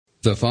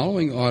The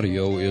following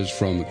audio is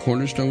from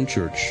Cornerstone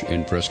Church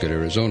in Prescott,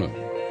 Arizona.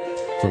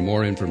 For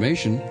more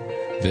information,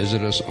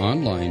 visit us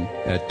online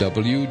at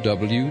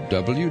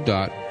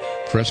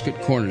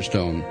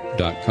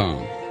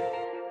www.prescottcornerstone.com.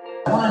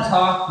 I want to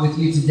talk with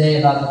you today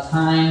about the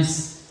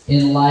times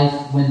in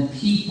life when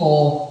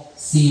people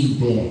seem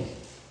big.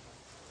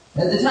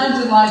 The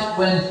times in life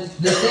when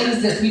the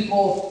things that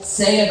people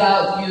say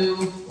about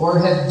you or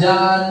have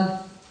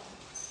done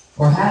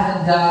or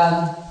haven't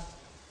done,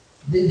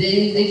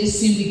 they just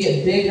seem to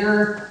get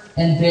bigger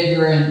and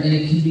bigger, and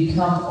it can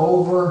become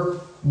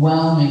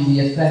overwhelming, the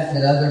effect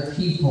that other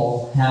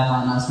people have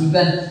on us. We've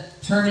been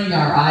turning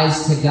our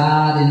eyes to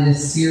God in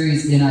this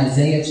series in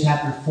Isaiah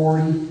chapter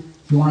 40.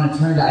 If you want to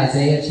turn to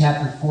Isaiah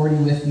chapter 40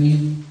 with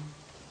me.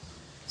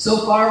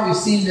 So far we've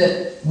seen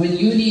that when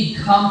you need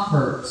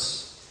comfort,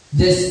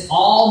 this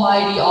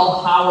almighty,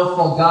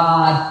 all-powerful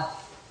God,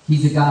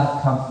 He's a God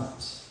of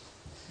comfort.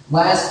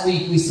 Last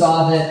week we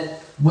saw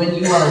that when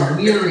you are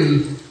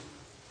weary,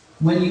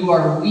 when you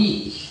are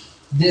weak,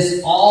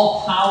 this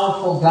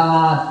all-powerful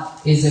God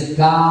is a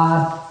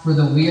God for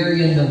the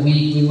weary and the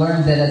weak. We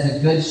learned that as a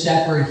good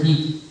shepherd,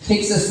 He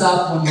picks us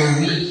up when we're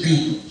weak.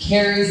 He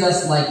carries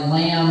us like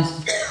lambs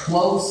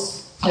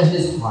close to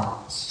His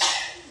heart.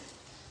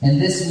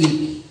 And this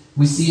week,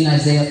 we see in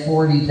Isaiah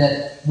 40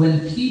 that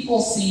when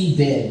people seem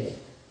big,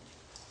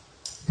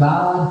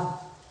 God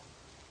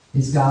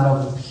is God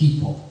over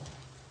people.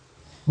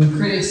 When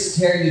critics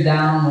tear you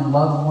down, when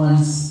loved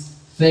ones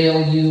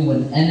fail you,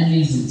 when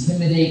enemies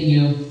intimidate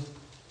you,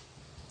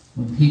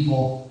 when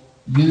people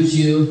use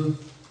you,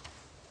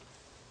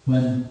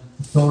 when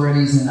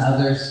authorities and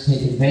others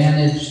take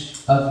advantage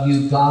of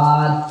you,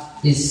 God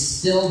is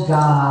still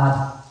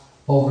God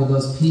over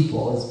those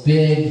people, as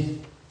big,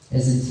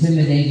 as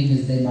intimidating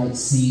as they might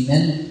seem.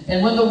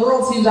 And when the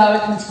world seems out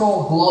of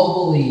control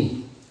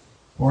globally,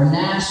 or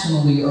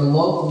nationally, or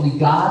locally,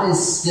 God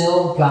is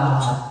still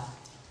God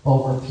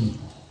over people.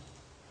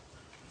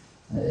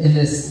 In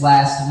this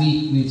last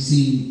week, we've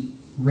seen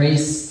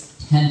race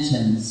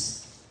tensions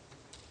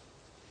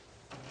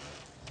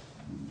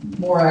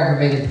more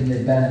aggravated than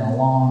they've been in a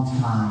long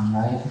time,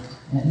 right?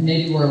 And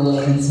maybe we're a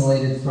little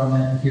insulated from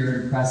it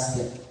here in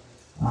Prescott.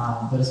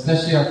 But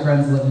especially our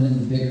friends living in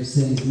the bigger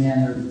cities,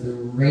 man, the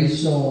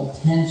racial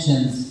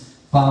tensions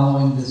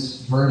following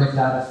this verdict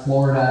out of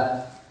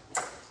Florida,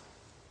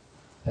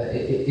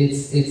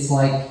 it's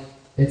like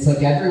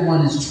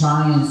everyone is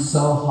trying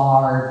so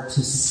hard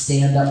to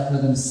stand up for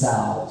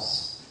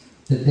themselves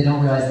that they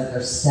don't realize that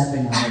they're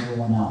stepping on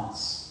everyone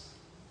else.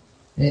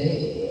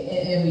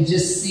 And we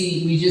just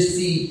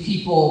see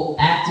people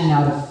acting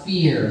out of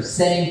fear,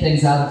 saying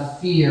things out of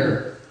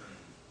fear,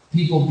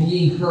 people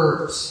being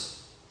hurt.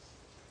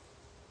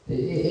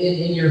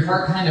 And your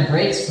heart kind of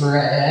breaks for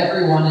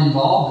everyone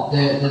involved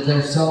that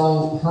they're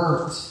so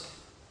hurt.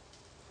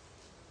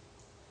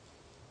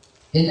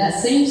 And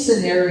that same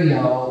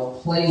scenario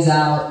plays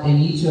out in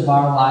each of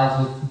our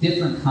lives with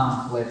different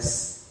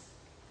conflicts.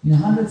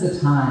 Hundreds of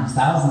times,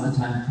 thousands of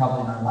times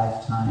probably in our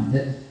lifetime,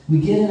 that we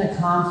get in a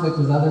conflict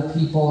with other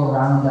people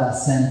around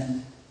us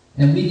and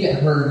we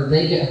get hurt or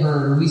they get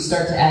hurt or we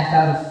start to act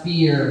out of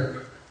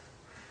fear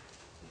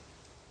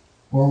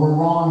or we're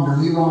wronged or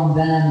we wrong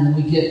them and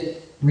we get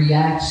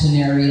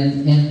reactionary,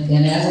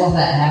 and as all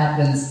that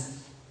happens,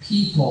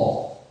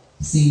 people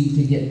seem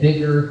to get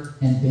bigger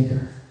and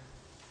bigger.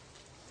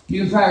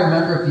 You can probably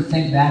remember, if you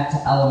think back to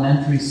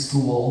elementary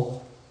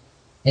school,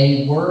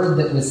 a word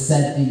that was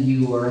said to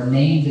you or a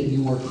name that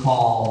you were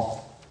called,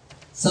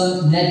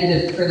 some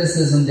negative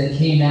criticism that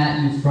came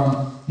at you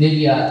from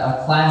maybe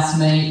a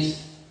classmate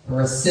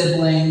or a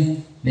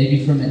sibling,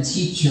 maybe from a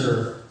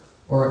teacher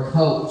or a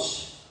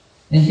coach.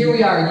 And here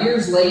we are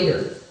years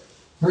later.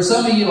 For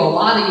some of you, a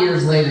lot of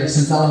years later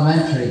since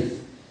elementary.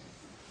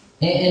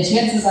 And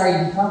chances are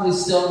you probably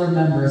still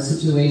remember a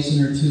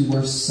situation or two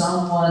where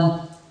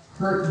someone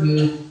hurt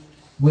you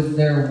with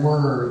their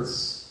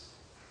words.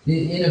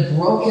 In a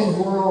broken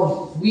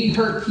world, we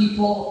hurt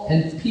people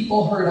and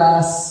people hurt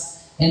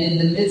us. And in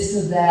the midst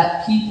of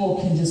that, people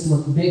can just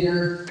look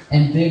bigger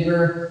and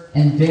bigger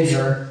and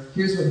bigger.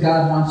 Here's what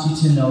God wants you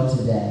to know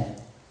today.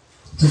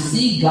 To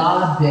see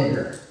God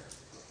bigger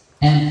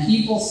and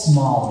people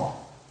smaller.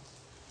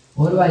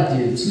 What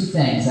do? Two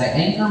things. I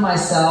anchor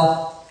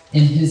myself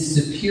in His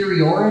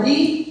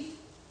superiority,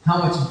 how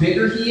much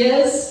bigger He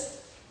is.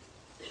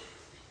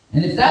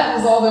 And if that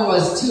was all there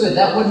was to it,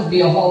 that wouldn't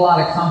be a whole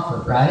lot of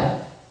comfort, right?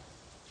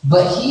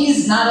 But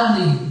He's not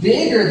only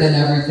bigger than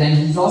everything,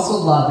 He's also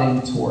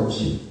loving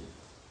towards you.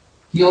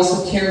 He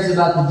also cares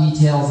about the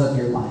details of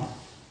your life.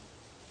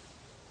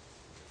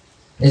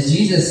 As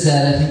Jesus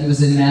said, I think it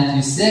was in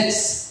Matthew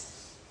 6,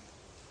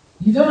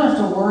 you don't have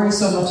to worry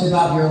so much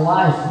about your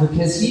life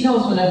because He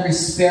knows when every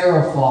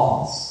sparrow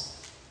falls.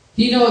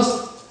 He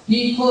knows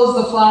He clothes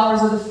the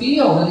flowers of the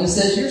field, and He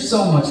says, you're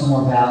so much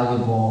more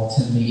valuable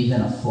to me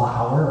than a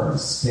flower or a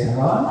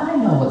sparrow. And I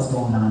know what's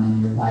going on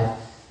in your life,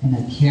 and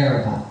I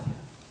care about you.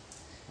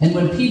 And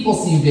when people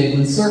seem big,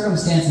 when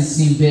circumstances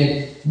seem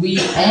big, we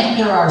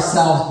anchor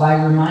ourselves by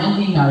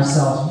reminding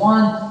ourselves,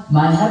 one,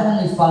 my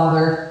Heavenly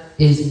Father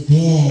is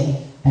big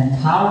and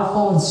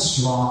powerful and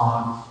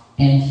strong,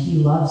 and He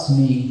loves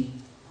me,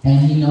 and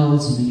He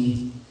knows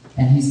me,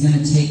 and He's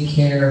going to take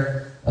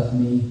care of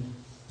me.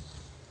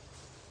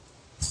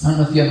 I don't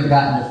know if you ever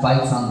got into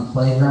fights on the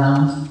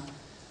playground.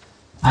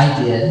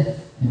 I did.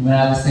 And when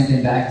I was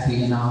thinking back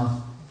to,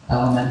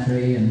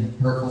 elementary and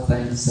hurtful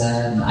things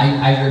said, and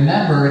I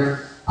remembered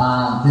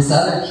this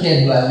other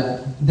kid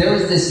there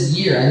was this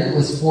year, I think it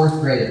was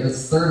 4th grade, it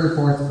was 3rd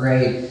or 4th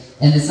grade,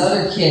 and this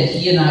other kid,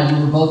 he and I,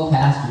 we were both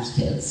pastors'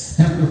 kids.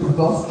 We were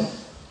both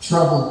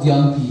troubled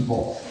young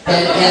people.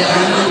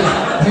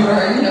 And we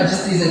were,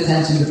 just these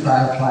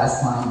attention-deprived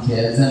class clown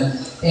kids. And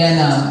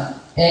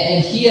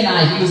he and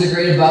I, he was a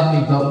grade above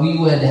me, but we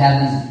would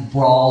have these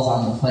brawls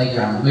on the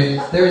playground.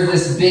 There was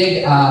this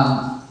big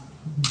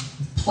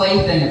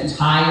plaything of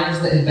tires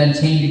that had been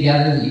chained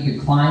together that you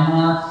could climb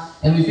on.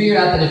 And we figured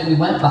out that if we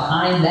went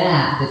behind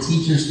that, the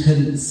teachers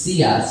couldn't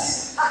see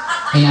us.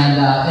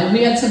 And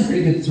we had some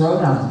pretty good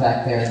throwdowns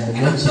back there in the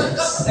wood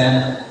chips.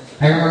 And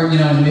I remember,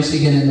 in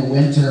Michigan in the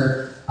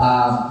winter,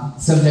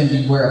 sometimes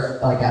you'd wear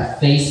a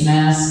face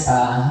mask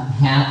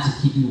hat to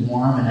keep you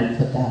warm, and I'd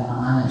put that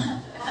on, and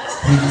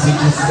we'd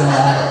just go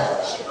at it.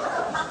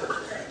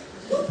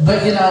 But,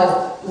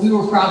 we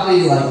were probably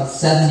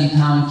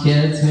 70-pound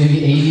kids,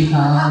 maybe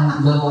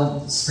 80-pound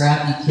little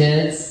scrappy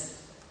kids.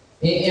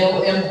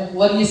 And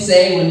what do you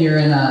say when you're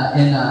in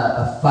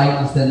a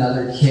fight with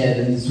another kid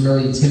and he's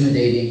really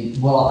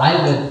intimidating? Well, I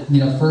would,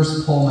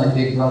 first pull my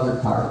big brother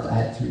card. I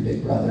had 3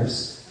 big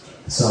brothers.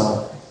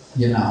 So,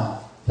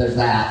 there's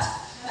that.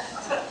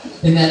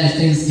 And then if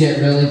things get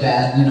really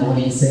bad, what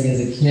do you say as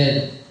a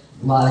kid?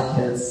 A lot of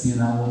kids,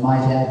 well, my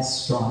dad's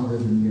stronger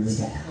than your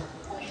dad.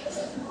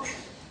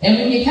 And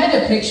when you kind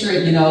of picture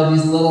it,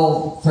 these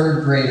little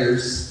 3rd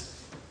graders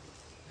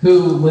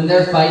who, when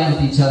they're fighting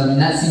with each other,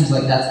 that seems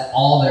like that's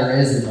all there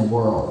is in the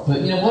world.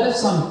 But, what if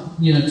some,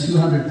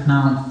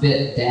 200-pound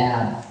fit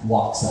dad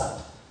walks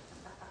up?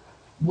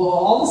 Well,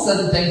 all of a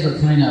sudden things are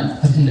kind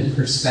of put into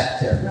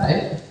perspective,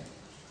 right?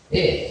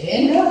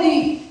 And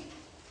really,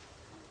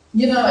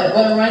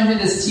 it reminds me of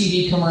this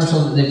TV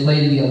commercial that they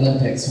played in the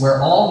Olympics, where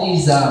all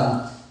these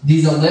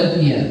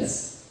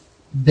Olympians,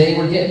 they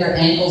were getting their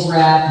ankles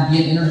wrapped and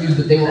being interviewed,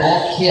 but they were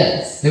all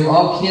kids. They were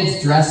all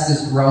kids dressed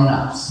as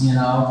grown-ups,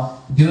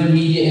 doing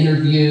media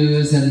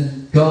interviews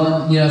and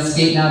going,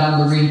 skating out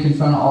on the rink in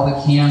front of all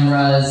the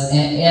cameras.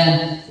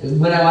 And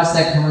when I watched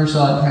that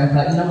commercial, I kind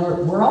of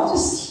thought, we're all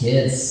just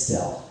kids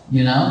still,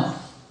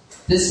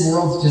 This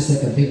world's just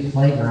like a big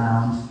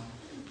playground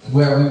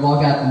where we've all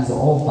got these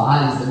old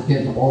bodies that are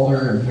getting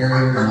older and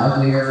hairier and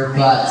uglier,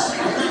 but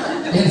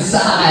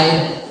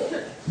inside,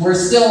 we're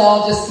still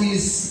all just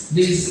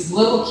these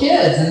little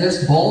kids, and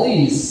there's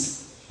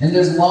bullies, and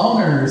there's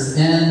loners,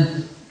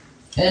 and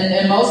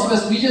most of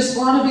us, we just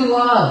want to be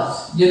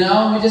loved, we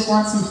just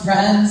want some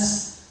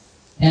friends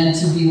and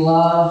to be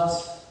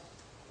loved.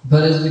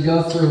 But as we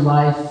go through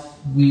life,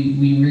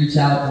 we reach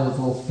out those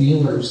little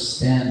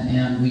feelers,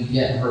 and we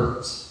get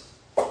hurt.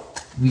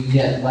 We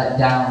get let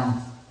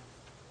down.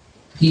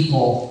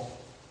 People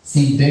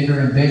seem bigger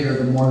and bigger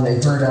the more they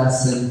hurt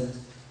us, and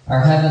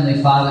our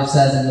Heavenly Father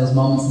says in those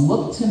moments,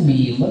 look to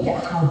me, look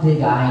at how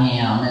big I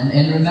am.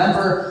 And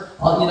remember,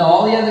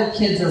 all the other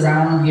kids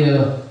around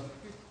you,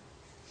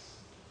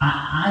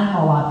 I'm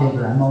a lot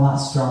bigger, I'm a lot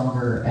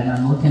stronger, and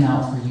I'm looking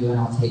out for you, and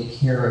I'll take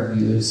care of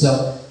you.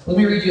 So let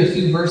me read you a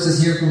few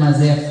verses here from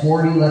Isaiah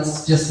 40.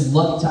 Let's just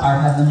look to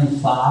our Heavenly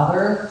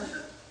Father,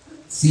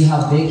 see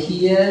how big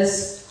He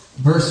is.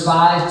 Verse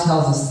 5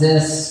 tells us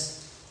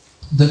this: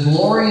 the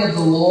glory of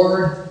the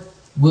Lord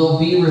will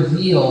be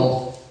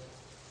revealed,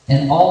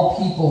 and all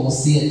people will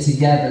see it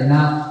together.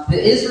 Now,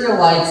 the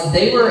Israelites,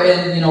 they were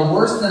in,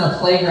 worse than a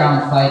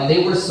playground fight.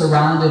 They were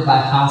surrounded by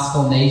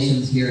hostile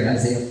nations here in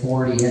Isaiah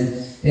 40,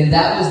 and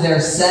that was their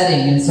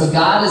setting. And so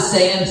God is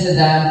saying to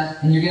them,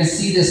 and you're going to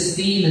see this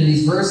theme in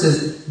these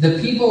verses, the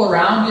people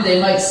around you,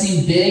 they might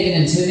seem big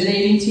and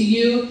intimidating to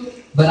you,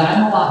 but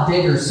I'm a lot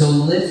bigger, so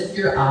lift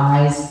your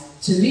eyes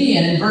to me.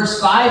 And in verse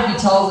 5, he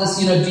tells us,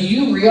 do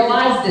you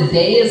realize the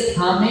day is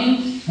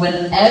coming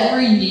when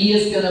every knee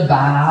is going to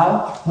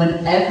bow,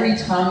 when every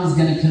tongue is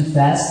going to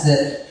confess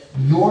that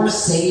your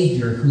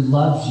Savior who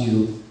loves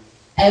you,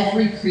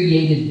 every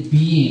created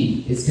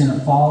being is going to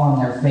fall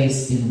on their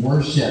face in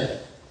worship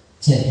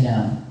to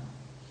Him.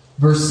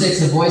 Verse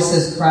 6, a voice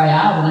says, cry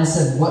out. And I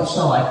said, what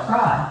shall I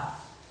cry?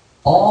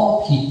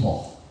 All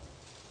people,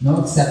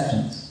 no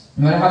exceptions.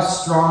 No matter how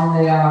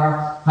strong they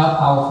are, how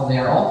powerful they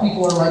are, all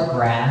people are like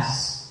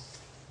grass.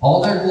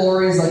 All their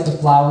glory is like the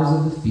flowers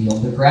of the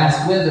field. The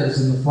grass withers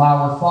and the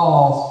flower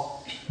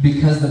falls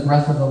because the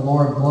breath of the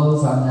Lord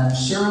blows on them.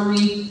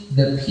 Surely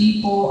the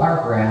people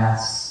are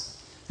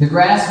grass. The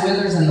grass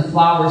withers and the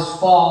flowers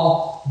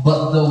fall,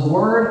 but the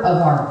word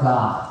of our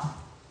God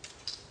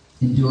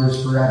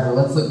endures forever.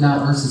 Let's look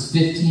now at verses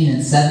 15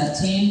 and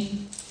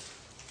 17.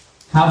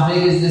 How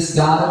big is this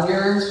God of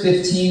yours?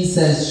 15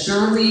 says,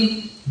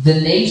 surely the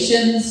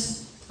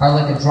nations are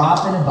like a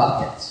drop in a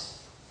bucket.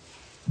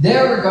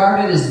 They're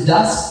regarded as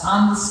dust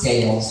on the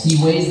scales.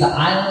 He weighs the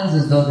islands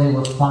as though they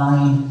were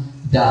fine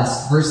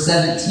dust. Verse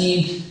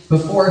 17,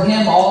 before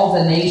him all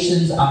the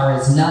nations are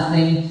as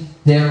nothing.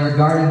 They are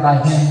regarded by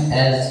him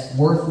as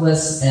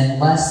worthless and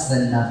less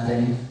than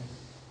nothing.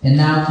 And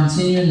now,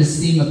 continuing this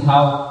theme of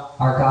how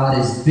our God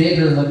is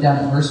bigger, look down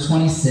at verse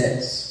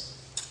 26.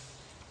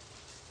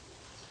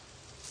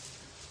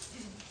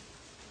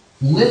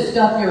 Lift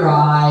up your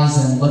eyes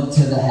and look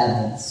to the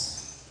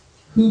heavens.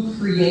 Who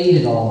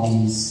created all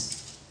these?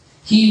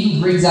 He who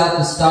brings out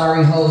the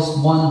starry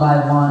host one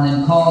by one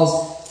and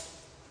calls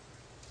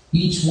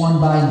each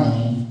one by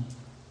name.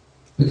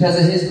 Because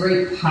of his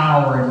great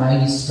power and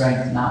mighty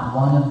strength, not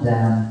one of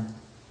them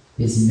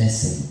is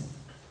missing.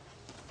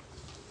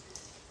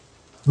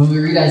 When we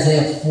read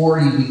Isaiah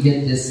 40, we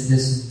get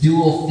this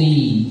dual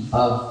theme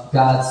of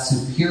God's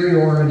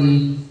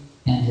superiority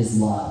and his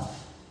love.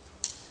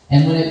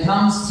 And when it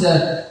comes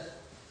to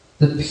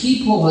the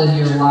people in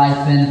your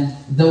life and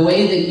the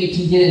way that you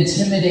can get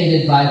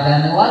intimidated by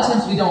them, and a lot of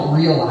times we don't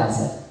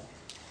realize it.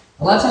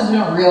 A lot of times we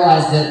don't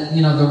realize that,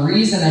 the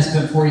reason I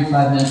spent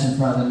 45 minutes in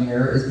front of the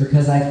mirror is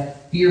because I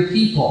fear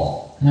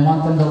people and I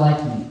want them to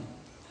like me.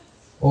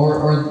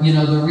 Or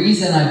the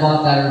reason I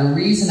bought that or the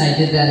reason I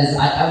did that is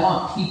I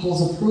want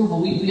people's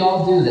approval. We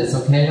all do this,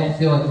 okay? Don't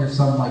feel like you're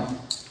some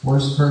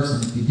worse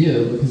person if you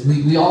do, because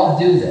we all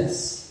do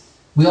this.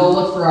 We all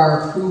look for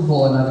our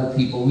approval in other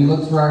people. We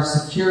look for our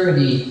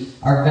security,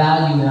 our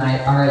value,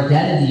 and our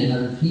identity in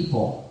other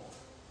people.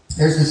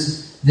 There's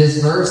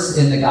this verse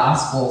in the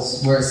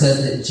Gospels where it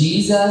says that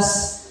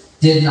Jesus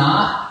did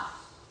not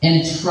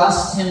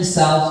entrust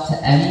himself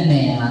to any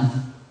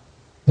man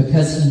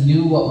because he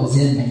knew what was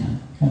in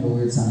man. Kind of a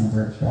weird sounding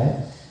verse, right?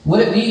 What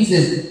it means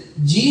is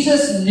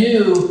Jesus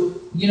knew,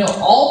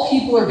 all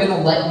people are going to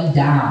let you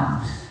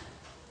down.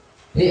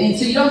 And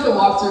so you don't have to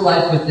walk through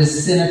life with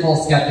this cynical,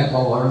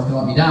 skeptical, everyone's going to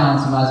let me down,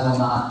 so might as well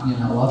not,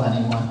 love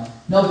anyone.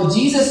 No, but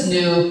Jesus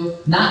knew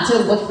not to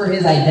look for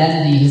his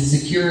identity, his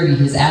security,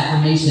 his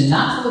affirmation,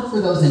 not to look for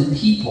those in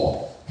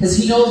people, because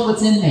he knows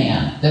what's in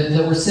man, that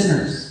we're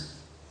sinners.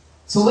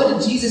 So what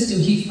did Jesus do?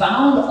 He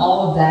found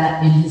all of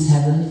that in his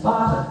heavenly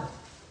Father.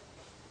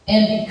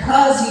 And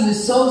because he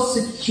was so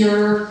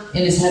secure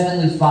in his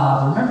heavenly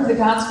Father, remember the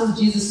Gospels,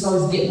 Jesus is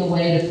always getting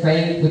away to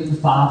pray with the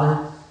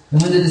Father.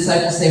 And when the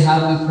disciples say,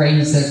 how do we pray?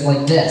 He says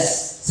like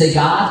this. Say,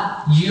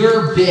 God,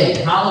 you're big.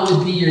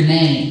 Hallowed be your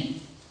name.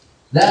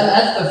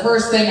 That's the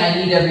first thing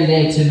I need every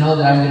day to know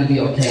that I'm going to be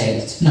okay.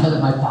 Is to know that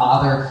my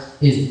Father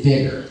is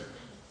bigger.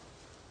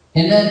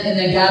 And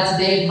then God,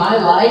 today, my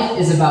life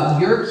is about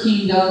your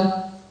kingdom.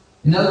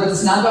 In other words,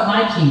 it's not about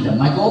my kingdom.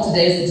 My goal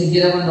today is to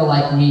get everyone to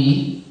like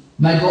me.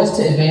 My goal is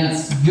to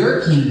advance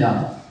your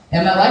kingdom.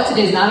 And my life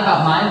today is not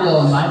about my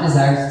will and my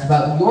desires, it's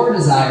about your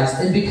desires.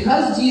 And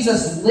because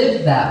Jesus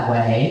lived that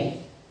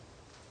way,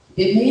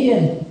 it made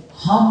him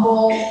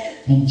humble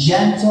and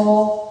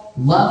gentle,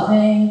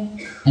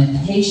 loving and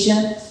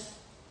patient,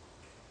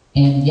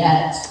 and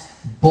yet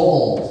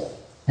bold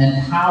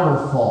and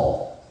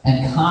powerful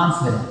and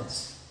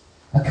confident.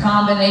 A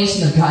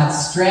combination of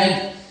God's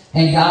strength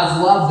and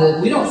God's love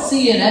that we don't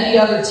see in any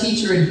other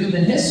teacher in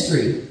human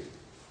history.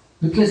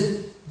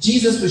 Because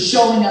Jesus was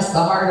showing us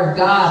the heart of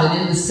God,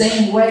 and in the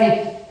same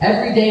way,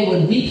 every day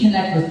when we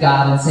connect with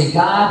God and say,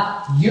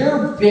 God,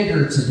 you're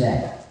bigger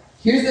today.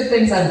 Here's the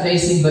things I'm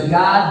facing, but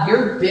God,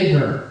 you're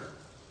bigger.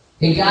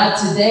 And God,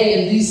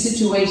 today in these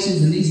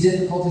situations and these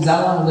difficulties,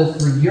 I want to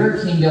live for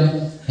your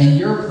kingdom and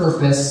your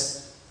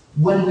purpose.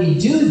 When we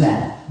do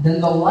that, then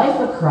the life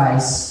of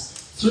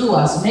Christ through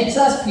us makes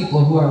us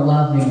people who are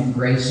loving and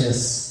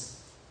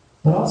gracious,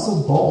 but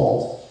also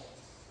bold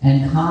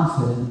and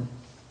confident.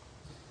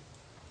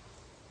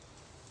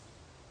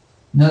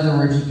 In other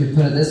words, you could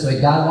put it this way.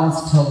 God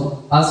wants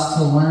us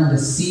to learn to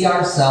see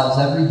ourselves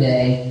every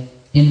day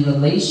in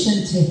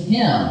relation to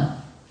him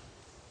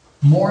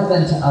more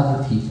than to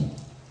other people.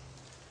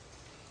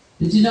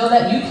 Did you know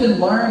that you can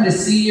learn to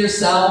see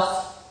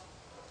yourself,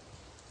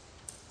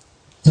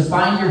 to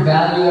find your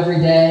value every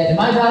day? Am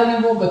I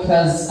valuable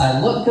because I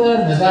look good?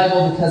 Am I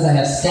valuable because I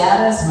have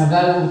status? Am I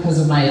valuable because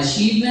of my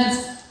achievements?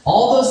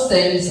 All those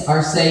things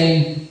are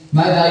saying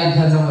my value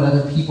depends on what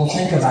other people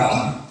think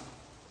about me.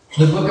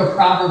 The book of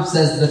Proverbs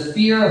says, the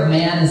fear of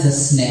man is a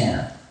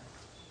snare.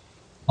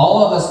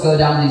 All of us go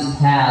down these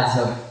paths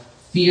of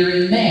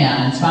fearing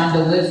man and trying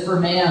to live for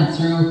man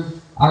through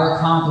our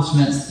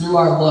accomplishments, through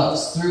our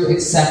looks, through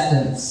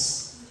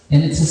acceptance.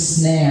 And it's a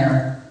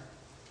snare.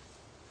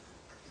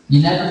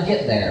 You never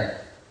get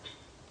there.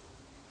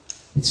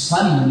 It's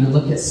funny when you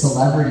look at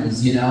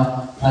celebrities, we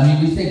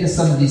think of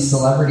some of these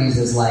celebrities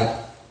as like,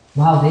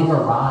 wow, they've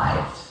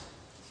arrived.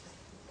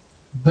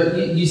 But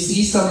you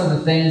see some of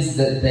the things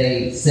that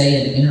they say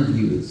in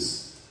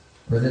interviews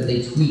or that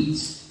they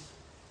tweet,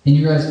 and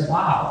you realize,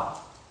 wow,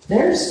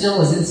 they're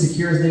still as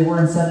insecure as they were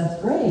in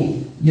 7th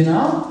grade,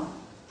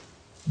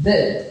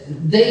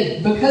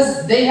 That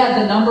because they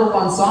had the number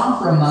one song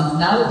for a month,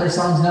 now that their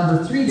song's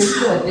number 3, they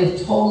feel like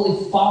they've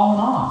totally fallen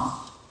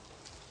off.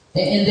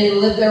 And they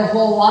live their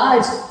whole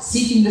lives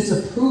seeking this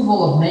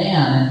approval of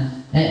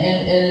man.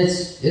 And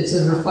it's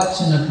a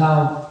reflection of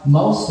how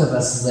most of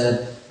us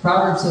live.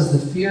 Proverbs says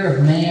the fear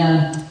of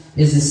man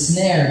is a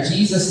snare.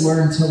 Jesus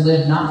learned to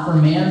live not for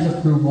man's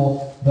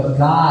approval, but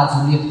God's.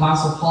 And the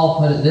Apostle Paul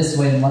put it this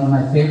way in one of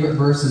my favorite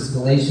verses,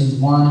 Galatians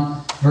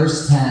 1,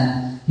 verse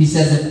 10. He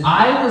says, if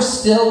I were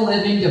still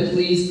living to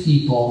please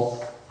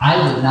people, I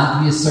would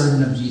not be a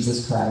servant of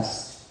Jesus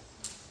Christ.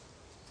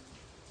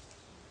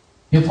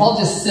 Paul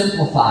just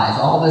simplifies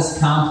all this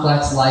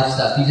complex life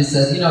stuff. He just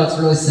says, it's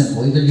really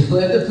simple. Either you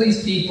live to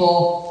please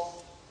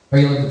people or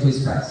you live to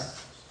please Christ.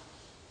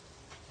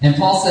 And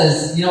Paul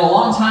says, a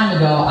long time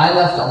ago, I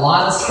left a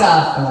lot of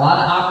stuff and a lot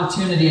of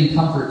opportunity and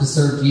comfort to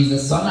serve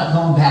Jesus, so I'm not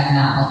going back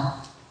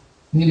now.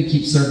 I'm going to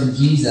keep serving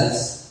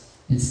Jesus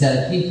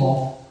instead of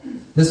people.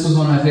 This was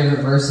one of my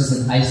favorite verses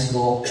in high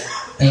school,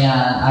 and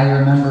I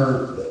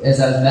remember as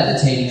I was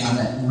meditating on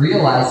it,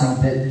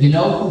 realizing that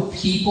who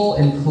people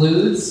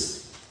includes?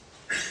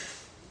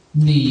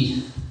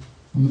 Me.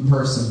 I'm a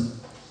person.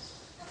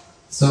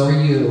 So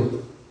are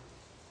you.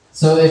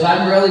 So if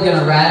I'm really going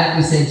to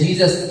radically say,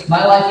 Jesus,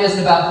 my life isn't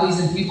about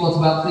pleasing people, it's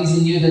about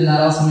pleasing you, then that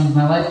also means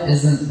my life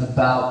isn't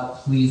about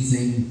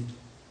pleasing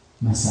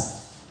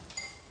myself.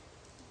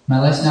 My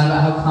life's not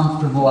about how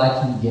comfortable I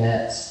can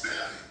get.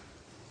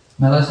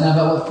 My life's not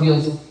about what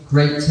feels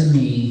great to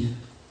me.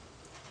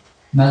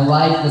 My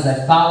life, as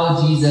I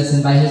follow Jesus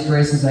and by His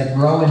grace, as I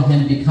grow in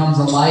Him, becomes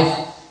a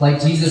life like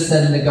Jesus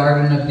said in the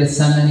Garden of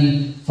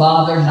Gethsemane,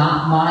 Father,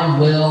 not my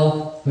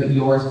will, but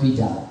yours be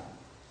done.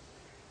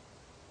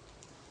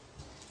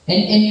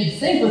 And you'd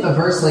think with a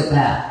verse like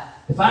that,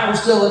 if I were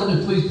still living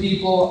to please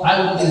people, I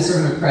would be the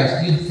servant of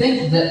Christ. You'd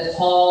think that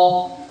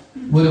Paul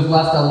would have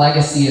left a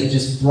legacy of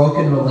just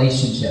broken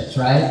relationships,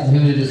 right? He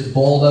would have just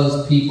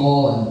bulldozed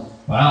people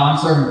and, I'm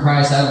serving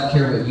Christ, I don't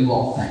care what you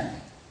all think.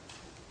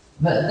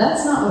 But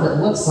that's not what it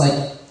looks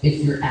like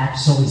if you're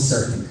actually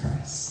serving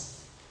Christ.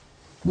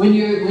 When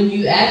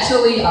you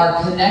actually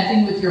are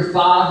connecting with your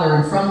Father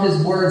and from His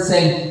Word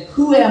saying,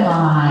 who am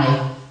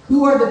I?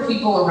 Who are the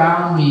people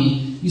around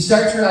me? You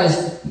start to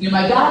realize,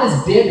 my God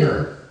is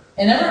bigger.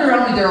 And everyone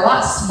around me, they're a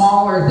lot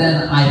smaller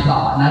than I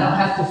thought. And I don't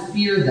have to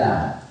fear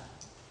them.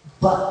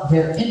 But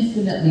they're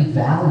infinitely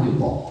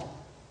valuable.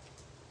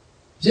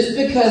 Just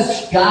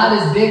because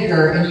God is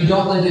bigger and you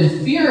don't live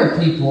in fear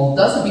of people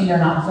doesn't mean they're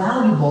not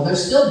valuable. They're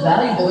still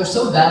valuable. They're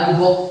so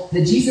valuable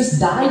that Jesus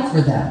died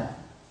for them.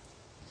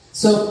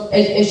 So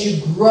as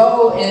you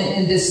grow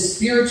in this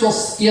spiritual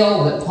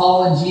skill that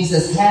Paul and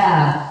Jesus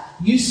had,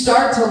 you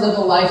start to live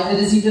a life that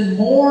is even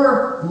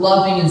more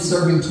loving and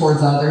serving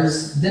towards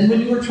others than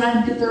when you were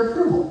trying to get their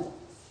approval.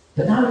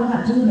 But now you're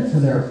not doing it for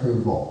their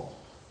approval.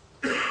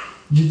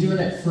 You're doing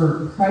it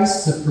for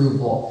Christ's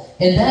approval.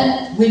 And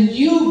then when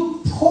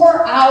you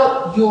pour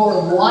out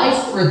your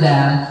life for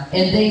them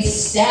and they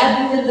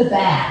stab you in the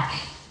back,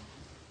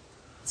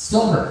 it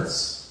still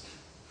hurts.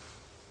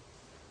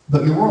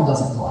 But your world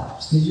doesn't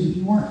collapse because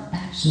you weren't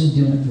actually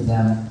doing it for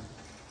them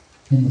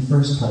in the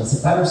first place.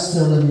 If I were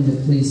still living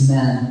to please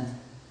men,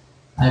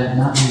 I would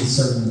not be a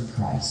servant of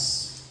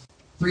Christ.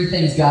 3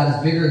 things God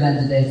is bigger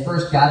than today.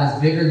 First, God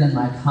is bigger than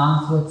my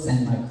conflicts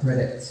and my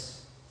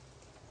critics.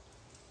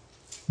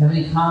 Do you have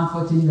any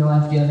conflict in your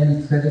life? Do you have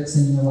any critics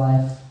in your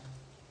life?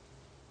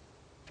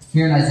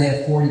 Here in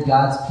Isaiah 40,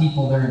 God's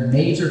people, they're in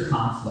major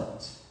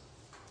conflict.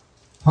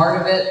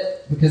 Part of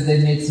it because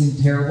they've made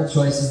some terrible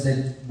choices.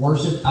 They've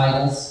worshipped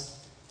idols.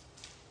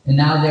 And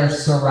now they're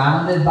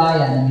surrounded by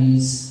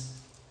enemies.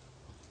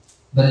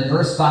 But in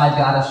verse 5,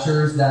 God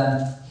assures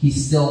them He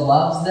still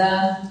loves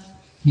them.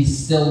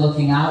 He's still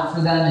looking out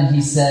for them. And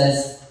He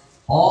says,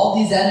 all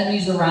these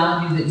enemies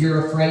around you that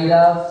you're afraid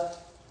of,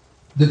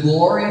 the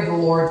glory of the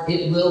Lord,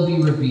 it will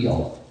be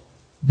revealed.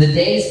 The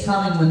day is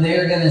coming when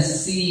they're going to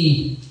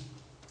see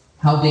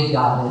how big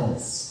God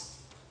is.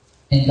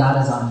 And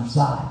God is on your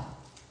side.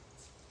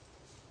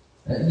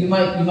 You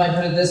might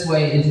put it this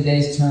way in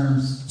today's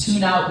terms: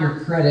 tune out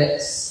your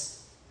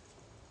critics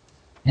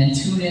and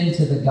tune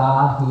into the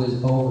God who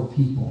is over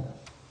people.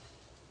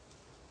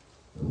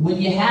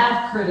 When you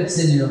have critics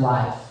in your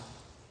life,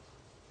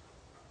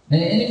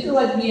 and if you're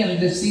like me,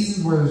 there's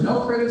seasons where there's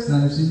no critics, and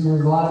then there's seasons where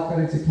there's a lot of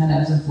critics. It kind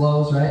of ebbs and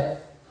flows, right?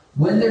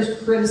 When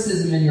there's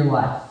criticism in your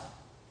life,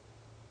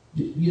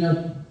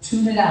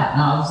 tune it out.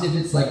 Now, obviously,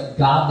 if it's like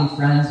godly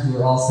friends who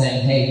are all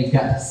saying, hey, you've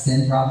got a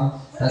sin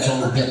problem, that's a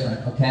little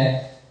different,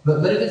 okay?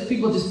 But if it's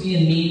people just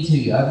being mean to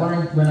you, I've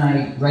learned when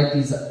I write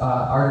these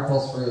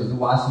articles for the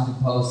Washington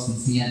Post and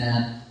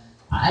CNN,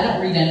 I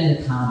don't read any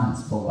of the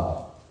comments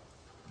below.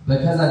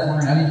 Because I've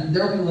learned,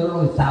 there will be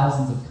literally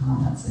thousands of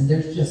comments, and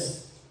there's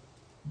just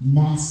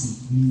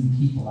nasty, mean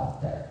people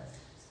out there.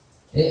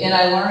 And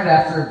I learned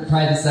after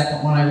probably the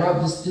second one I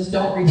wrote, just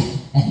don't read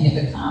any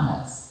of the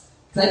comments.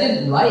 Because I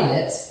didn't write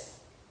it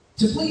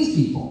to please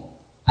people.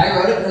 I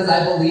wrote it because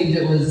I believed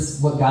it was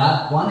what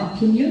God wanted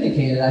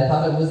communicated. I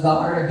thought it was the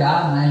heart of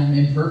God, and I'm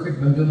imperfect,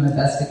 but I'm doing my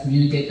best to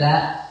communicate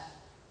that.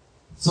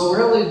 So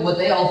really, what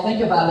they all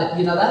think about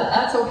it,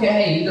 that's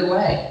okay either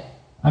way.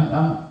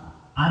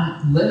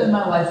 I'm living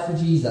my life for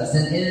Jesus.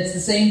 And it's the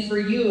same for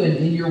you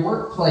in your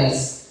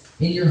workplace,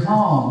 in your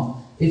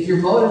home. if your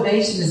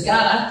motivation is,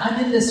 God,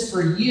 I'm in this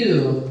for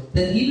you,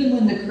 then even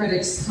when the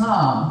critics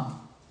come,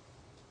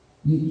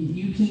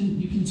 you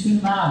can tune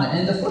them out.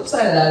 And the flip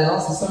side of that is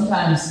also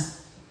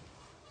sometimes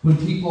when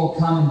people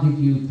come and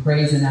give you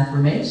praise and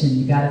affirmation,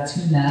 you got to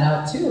tune that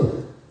out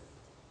too.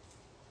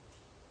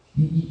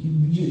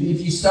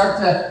 If you start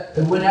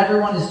to, when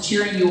everyone is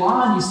cheering you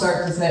on, you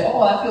start to say,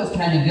 "Oh, that feels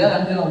kind of good.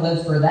 I'm going to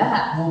live for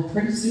that." Well,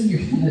 pretty soon you're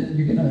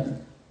gonna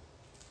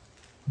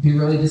be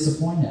really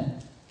disappointed,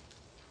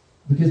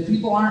 because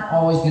people aren't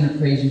always going to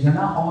praise you. They're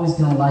not always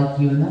going to like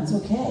you, and that's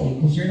okay,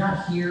 because you're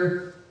not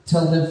here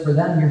to live for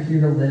them. You're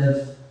here to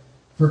live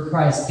for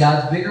Christ.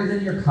 God's bigger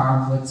than your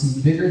conflicts.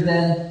 He's bigger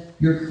than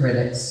your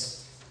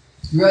critics.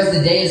 You realize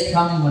the day is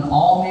coming when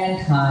all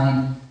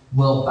mankind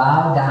will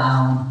bow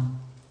down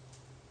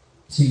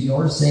to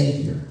your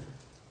Savior.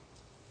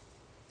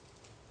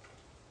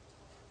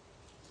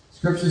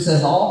 Scripture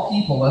says all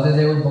people, whether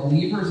they were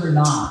believers or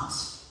not.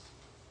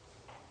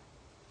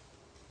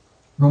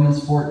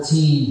 Romans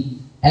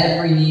 14,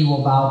 every knee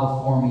will bow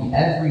before me,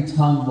 every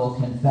tongue will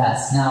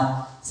confess.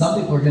 Now, some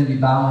people are going to be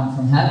bowing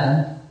from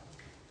heaven,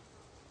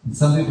 and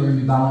some people are going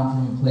to be bowing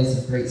from a place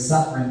of great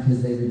suffering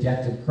because they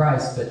rejected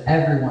Christ, but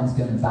everyone's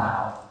going to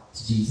bow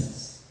to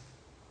Jesus.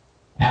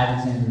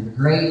 Alexander the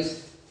Great,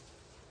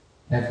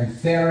 every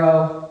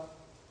Pharaoh,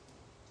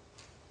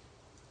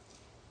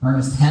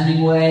 Ernest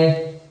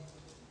Hemingway,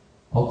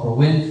 Oprah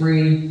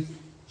Winfrey,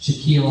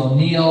 Shaquille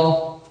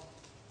O'Neal,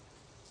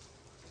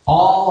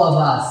 all of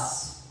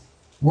us,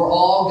 we're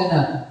all going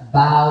to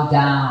bow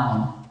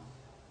down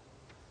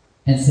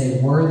and say,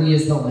 "Worthy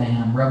is the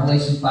Lamb."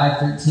 Revelation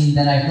 5:13,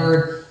 then I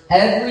heard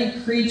every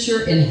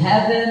creature in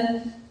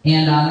heaven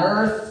and on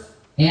earth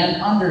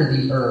and under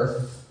the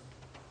earth,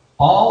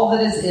 all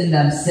that is in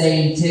them,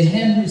 saying, "To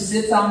him who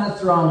sits on the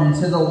throne and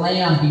to the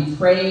Lamb be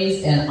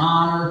praise and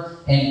honor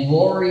and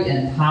glory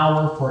and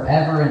power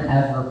forever and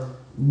ever."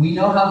 We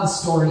know how the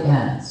story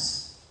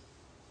ends.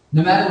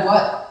 No matter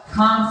what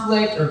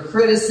conflict or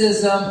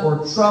criticism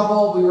or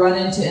trouble we run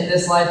into in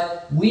this life,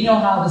 we know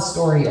how the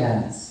story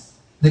ends.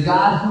 The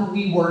God who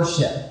we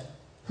worship,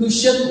 who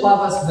shouldn't love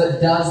us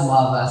but does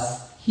love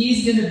us,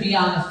 He's going to be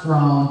on the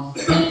throne,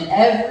 and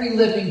every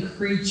living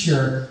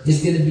creature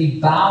is going to be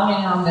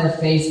bowing on their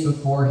face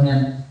before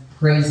Him,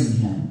 praising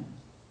Him.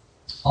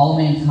 All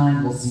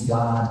mankind will see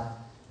God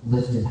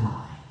lifted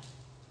high.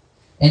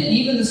 And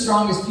even the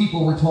strongest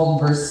people, we're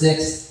told in verse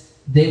 6,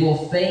 they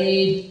will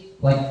fade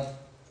like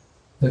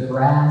the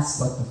grass,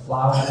 like the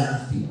flowers of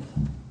the field.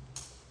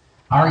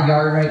 Our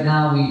yard right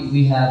now,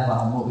 we have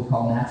what we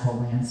call natural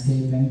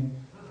landscaping,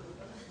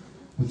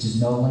 which is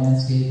no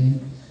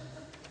landscaping.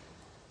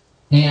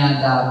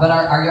 And but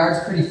our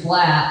yard's pretty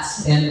flat,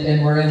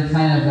 and we're in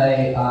kind of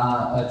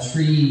a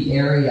tree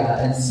area,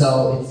 and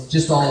so it's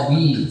just all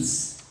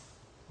weeds.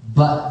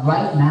 But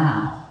right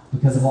now,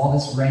 because of all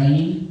this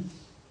rain,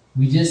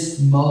 we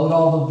just mowed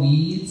all the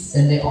weeds,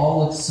 and they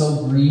all look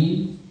so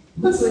green.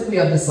 It looks like we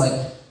have this like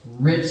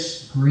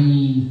rich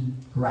green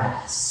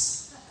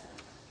grass,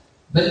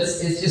 but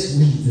it's just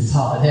weeds. Is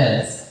all it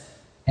is.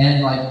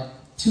 And like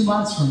 2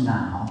 months from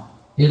now,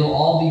 it'll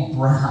all be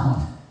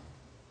brown.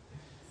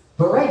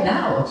 But right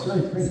now, it looks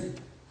really pretty.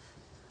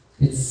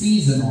 It's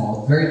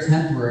seasonal, very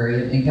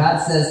temporary. And God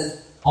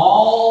says,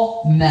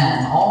 all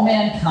men, all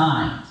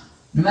mankind,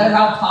 no matter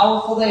how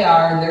powerful they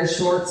are in their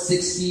short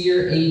 60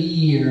 or 80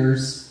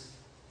 years,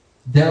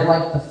 they're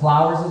like the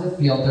flowers of the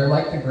field. They're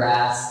like the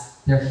grass.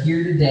 They're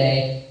here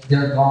today.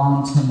 They're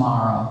gone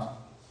tomorrow.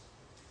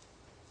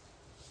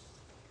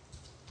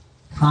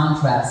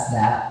 Contrast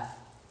that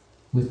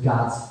with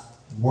God's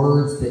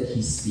words that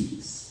He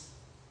speaks.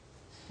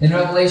 In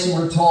Revelation,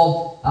 we're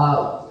told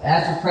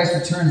after Christ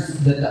returns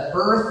that the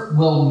earth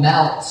will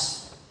melt.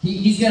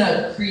 He's going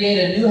to create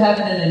a new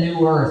heaven and a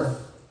new earth.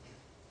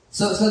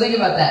 So think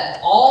about that.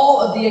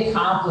 All of the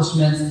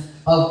accomplishments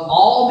of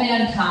all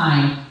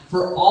mankind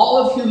for all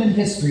of human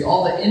history,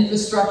 all the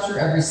infrastructure,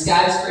 every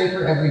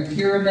skyscraper, every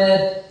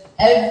pyramid,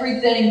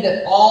 everything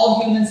that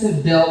all humans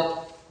have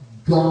built,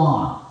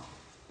 gone.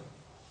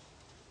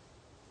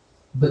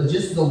 But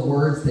just the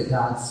words that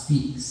God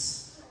speaks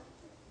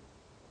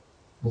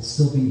will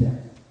still be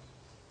there.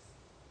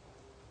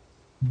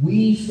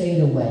 We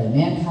fade away.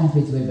 Mankind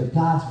fades away, but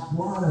God's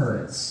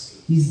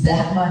words, He's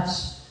that much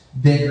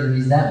bigger.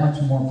 He's that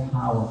much more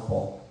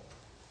powerful.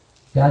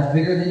 God's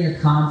bigger than your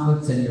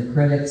conflicts and your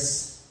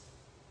critics.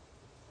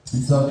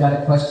 And so I've got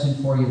a question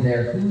for you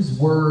there. Whose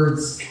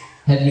words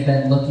have you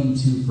been looking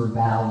to for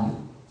value?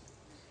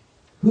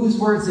 Whose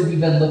words have you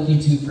been looking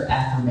to for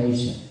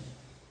affirmation?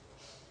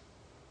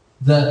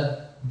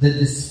 The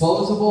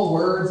disposable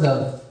words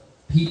of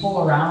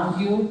people around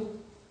you,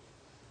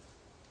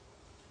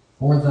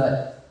 or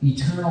the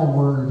eternal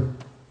word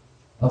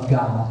of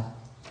God?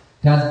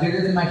 God's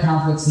bigger than my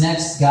conflicts.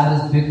 Next,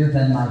 God is bigger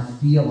than my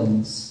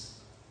feelings.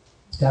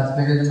 God's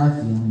bigger than my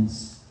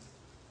feelings.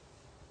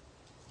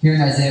 Here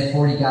in Isaiah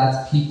 40,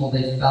 God's people,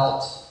 they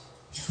felt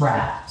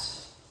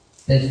trapped.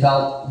 They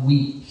felt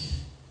weak.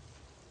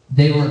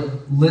 They were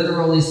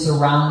literally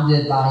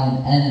surrounded by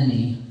an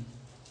enemy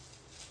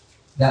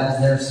That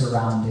was their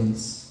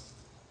surroundings.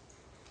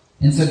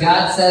 And so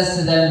God says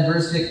to them in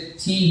verse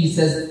 15, he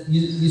says,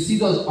 you see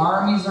those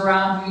armies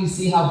around you? You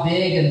see how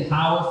big and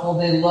powerful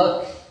they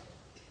look?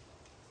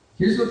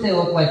 Here's what they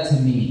look like to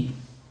me.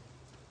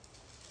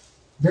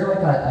 They're like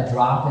a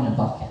drop in a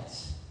bucket.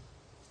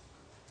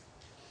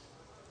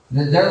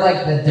 They're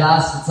like the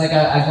dust. It's like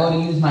I go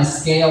to use my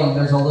scale and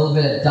there's a little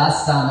bit of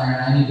dust on there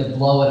and I need to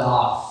blow it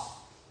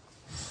off.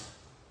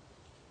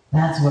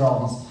 That's what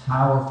all these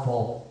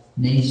powerful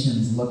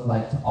nations look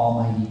like to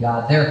Almighty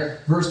God.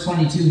 Verse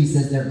 22, he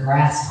says they're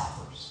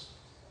grasshoppers.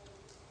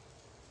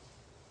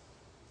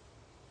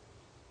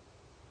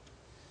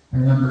 I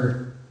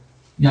remember,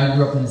 I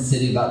grew up in a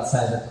city about the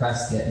size of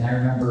Prescott, and I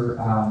remember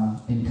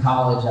in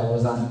college I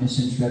was on a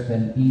mission trip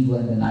in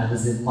England, and I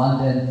was in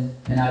London,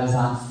 and I was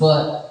on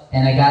foot,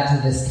 and I got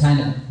to this kind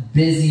of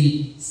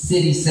busy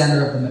city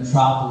center of the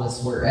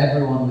metropolis where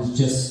everyone was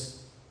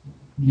just,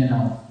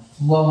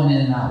 flowing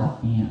in and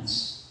out like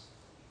ants.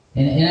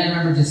 And I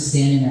remember just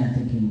standing there and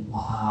thinking,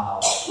 wow,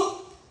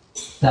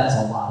 that's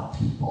a lot of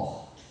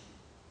people.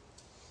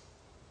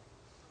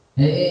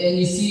 And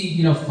you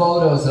see,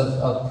 photos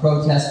of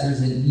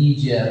protesters in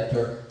Egypt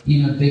or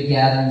even big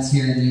gatherings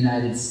here in the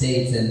United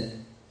States,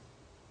 and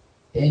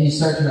you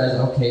start to realize,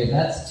 okay,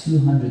 that's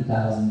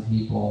 200,000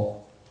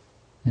 people,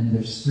 and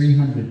there's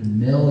 300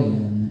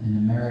 million in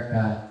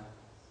America.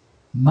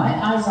 My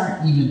eyes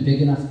aren't even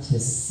big enough to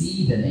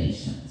see the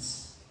nations.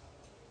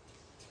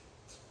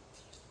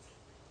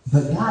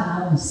 But God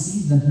not only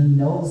sees them, he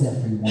knows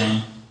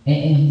everyone.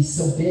 And he's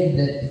so big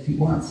that if he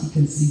wants, he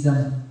can see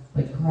them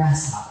like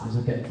grasshoppers,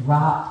 like a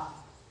drop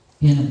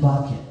in a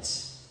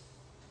bucket.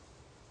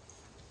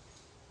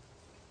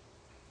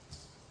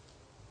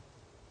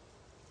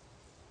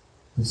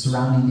 The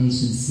surrounding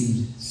nations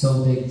seemed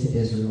so big to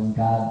Israel, and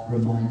God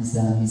reminds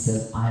them, he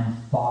says, I'm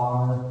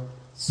far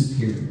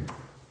superior.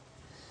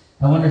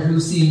 I wonder who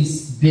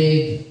seems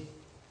big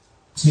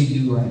to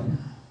you right now.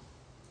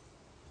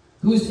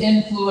 Whose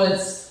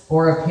influence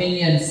or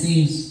opinion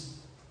seems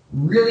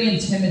really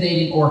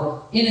intimidating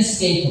or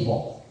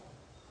inescapable.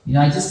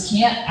 I just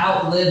can't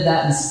outlive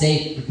that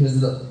mistake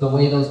because of the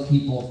way those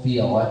people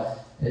feel.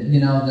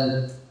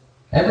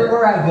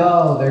 Everywhere I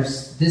go,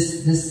 there's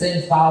this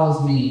thing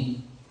follows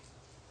me.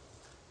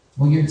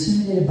 Well, you're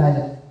intimidated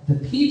by the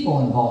people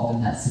involved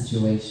in that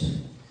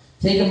situation.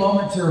 Take a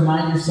moment to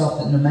remind yourself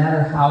that no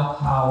matter how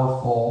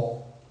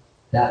powerful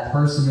that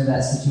person or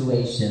that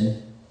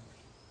situation,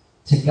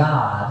 to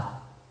God,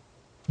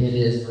 it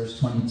is, verse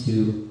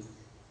 22,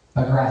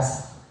 a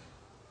grasshopper.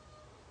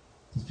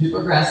 These people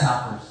are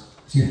grasshoppers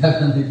to your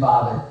Heavenly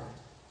Father.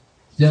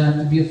 You don't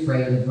have to be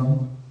afraid of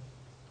them.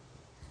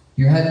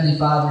 Your Heavenly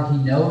Father,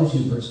 he knows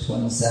you, verse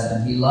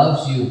 27. He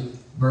loves you,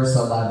 verse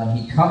 11.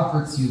 He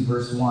comforts you,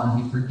 verse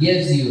 1. He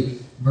forgives you,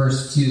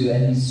 verse 2.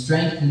 And he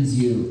strengthens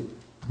you,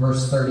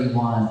 verse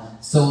 31.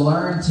 So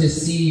learn to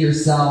see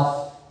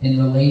yourself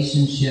in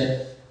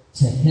relationship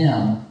to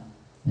him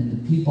and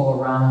the people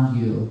around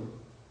you.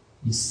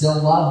 You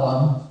still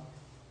love them.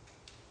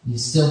 You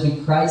still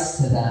be Christ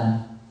to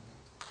them.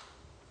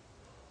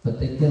 But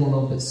they get a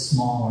little bit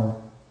smaller,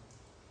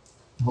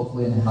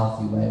 hopefully in a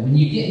healthy way. When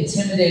you get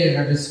intimidated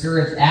or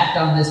discouraged, act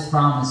on this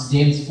promise.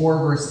 James 4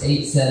 verse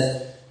 8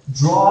 says,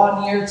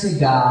 draw near to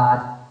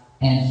God,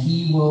 and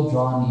he will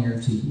draw near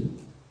to you.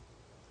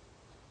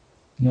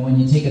 When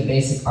you take a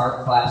basic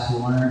art class, you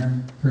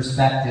learn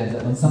perspective,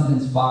 that when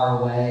something's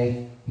far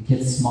away, it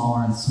gets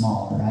smaller and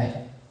smaller, right?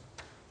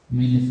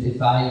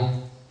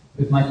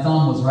 If my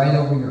thumb was right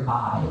over your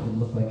eye, it would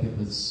look like it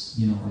was,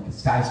 like a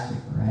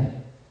skyscraper, right?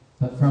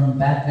 But from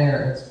back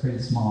there, it's pretty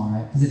small,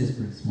 right? Because it is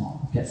pretty small.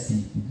 You've got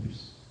skinny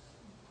fingers.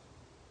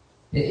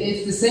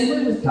 It's the same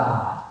way with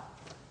God.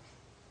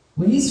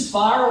 When he's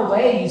far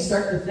away, you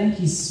start to think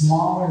he's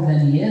smaller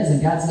than he is.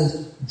 And God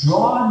says,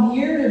 draw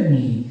near to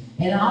me,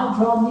 and I'll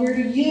draw near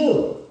to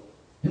you.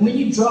 And when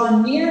you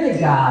draw near to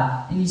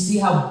God, and you see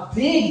how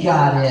big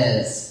God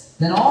is,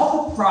 then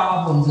all the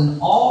problems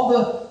and all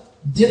the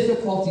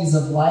difficulties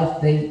of life,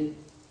 they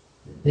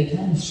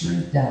kind of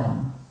shrink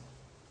down.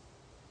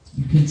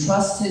 You can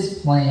trust his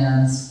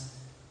plans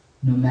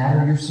no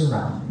matter your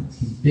surroundings.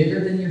 He's bigger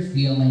than your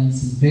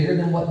feelings. He's bigger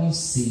than what you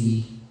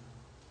see.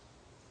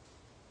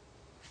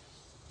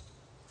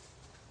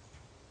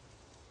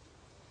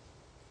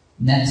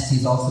 Next,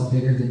 he's also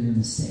bigger than your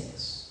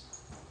mistakes.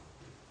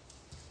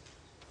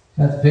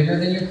 God's bigger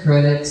than your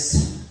critics.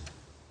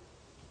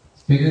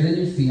 He's bigger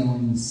than your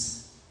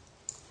feelings.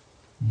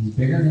 He's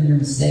bigger than your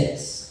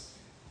mistakes.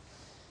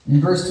 In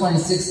verse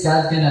 26,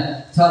 God's going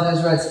to tell the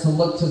Israelites to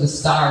look to the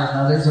stars.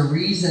 Now, there's a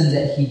reason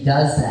that he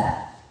does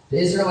that. The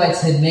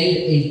Israelites had made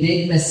a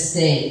big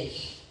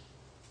mistake.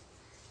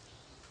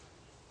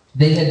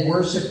 They had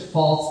worshipped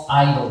false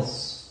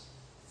idols.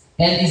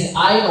 And these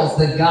idols,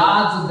 the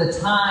gods of the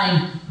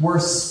time, were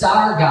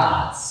star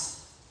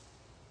gods.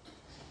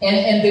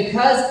 And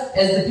because,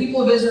 as the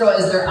people of Israel,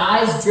 as their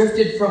eyes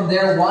drifted from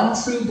their one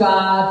true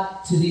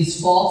God to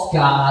these false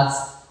gods,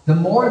 the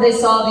more they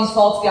saw these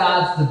false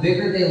gods, the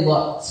bigger they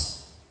looked.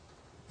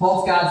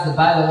 False gods that,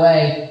 by the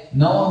way,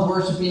 no one's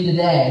worshiping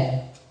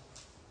today.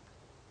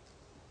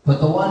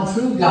 But the one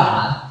true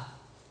God,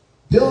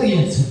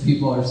 billions of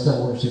people are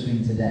still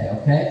worshiping today,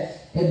 okay?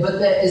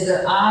 But as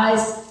their eyes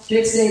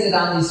fixated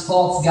on these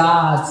false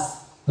gods,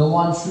 the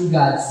one true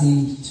God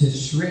seemed to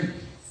shrink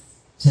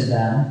to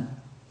them.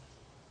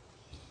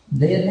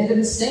 They had made a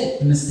mistake,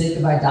 the mistake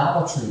of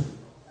idolatry.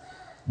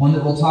 One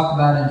that we'll talk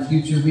about in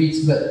future weeks.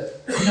 But,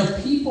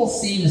 people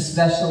seem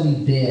especially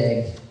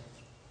big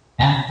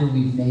after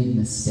we've made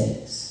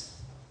mistakes.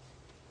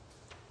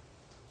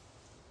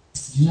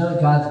 Do you know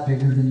that God's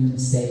bigger than your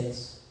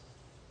mistakes?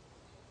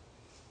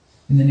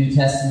 In the New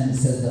Testament, it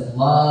says that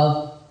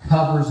love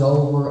covers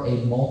over a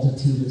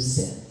multitude of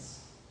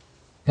sins.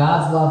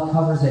 God's love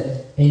covers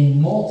a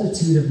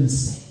multitude of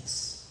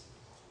mistakes.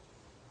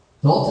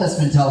 The Old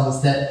Testament tells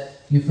us that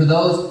for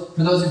those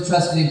who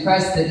trusted in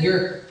Christ, that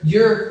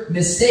your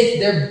mistake,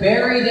 they're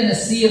buried in a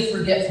sea of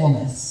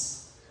forgetfulness.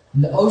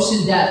 In the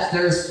ocean depths,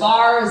 they're as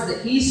far as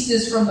the east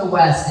is from the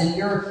west, and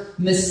your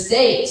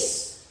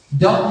mistakes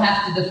don't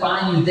have to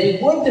define you. They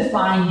would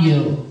define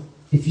you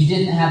if you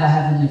didn't have a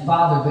Heavenly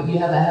Father, but you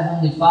have a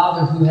Heavenly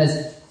Father who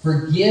has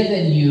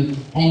forgiven you,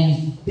 and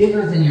He's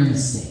bigger than your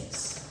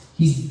mistakes.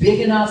 He's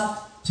big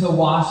enough to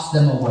wash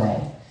them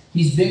away.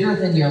 He's bigger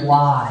than your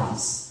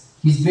lies.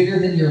 He's bigger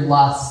than your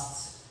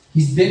lusts.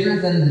 He's bigger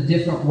than the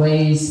different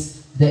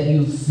ways that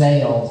you've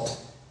failed.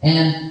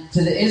 And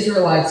to the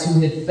Israelites who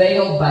had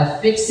failed by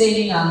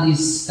fixating on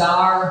these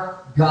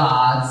star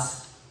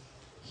gods,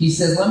 He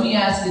says, let me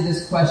ask you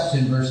this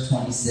question, verse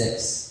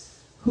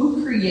 26.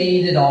 Who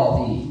created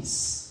all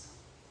these?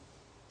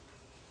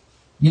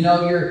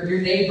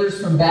 Your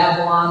neighbors from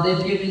Babylon,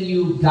 they've given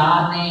you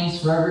God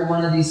names for every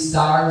one of these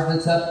stars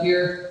that's up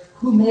here.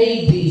 Who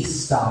made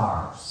these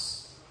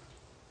stars?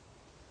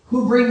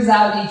 Who brings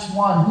out each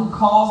one? Who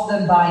calls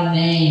them by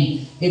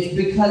name? It's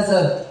because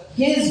of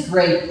His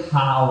great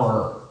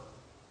power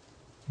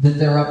that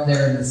they're up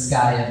there in the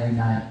sky every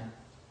night.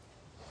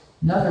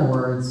 In other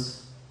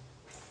words,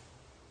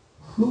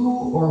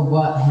 who or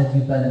what have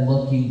you been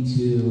looking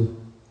to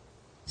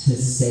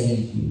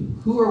save you?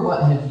 Who or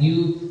what have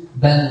you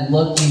been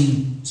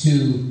looking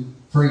to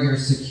for your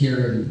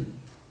security?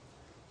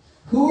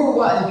 Who or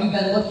what have you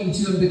been looking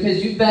to? And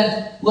because you've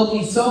been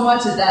looking so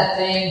much at that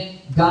thing,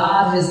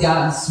 God has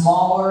gotten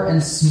smaller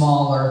and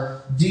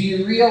smaller. Do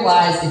you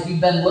realize if you've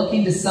been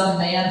looking to some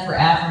man for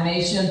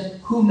affirmation,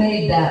 who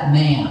made that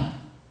man?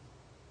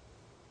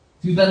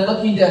 If you've been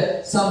looking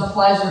to some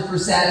pleasure for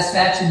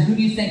satisfaction, who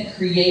do you think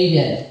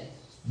created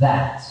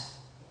that?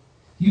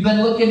 If you've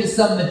been looking to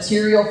some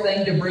material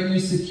thing to bring you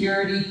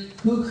security,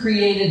 who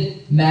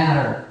created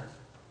matter?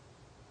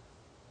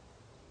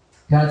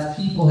 God's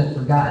people had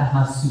forgotten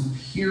how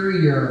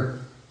superior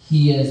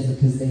He is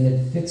because they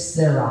had fixed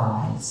their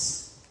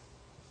eyes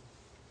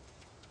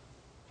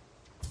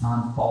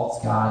on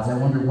false gods. I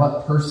wonder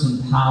what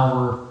person,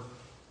 power,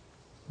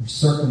 or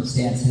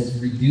circumstance has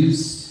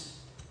reduced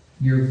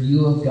your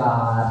view of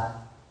God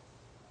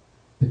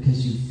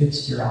because you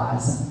fixed your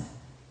eyes on it.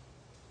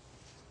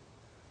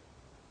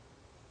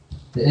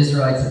 The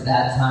Israelites at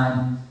that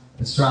time,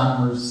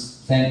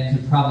 astronomers think,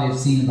 could probably have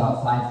seen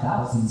about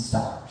 5,000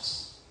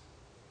 stars.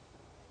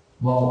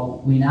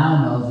 Well, we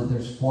now know that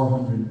there's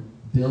 400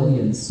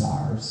 billion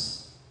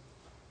stars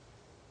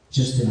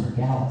just in our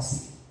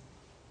galaxy.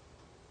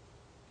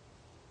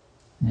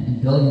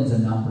 And billion's a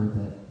number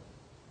that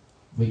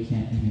we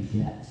can't even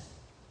get.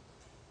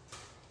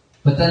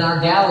 But then our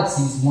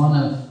galaxy is one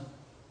of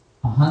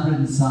 100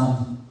 and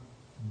some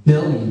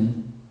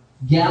billion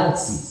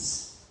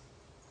galaxies.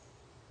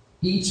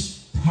 Each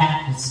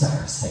packed with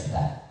stars like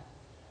that.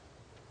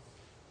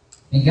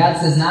 And God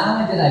says, not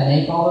only did I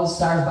make all those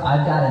stars, but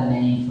I've got a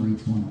name for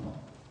each one of them.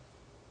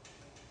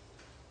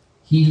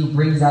 He who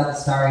brings out the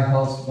starry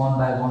host one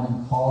by one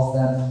and calls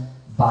them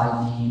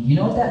by name. You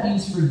know what that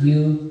means for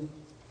you?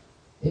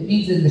 It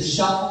means in the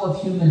shuffle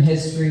of human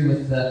history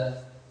with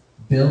the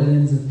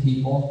billions of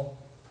people,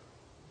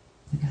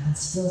 that God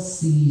still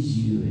sees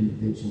you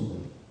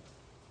individually.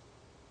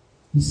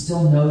 He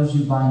still knows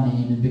you by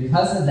name. And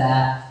because of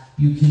that,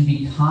 you can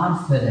be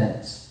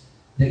confident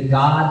that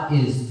God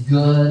is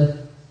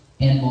good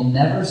and will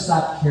never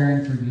stop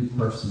caring for you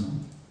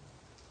personally.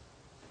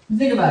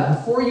 Think about it.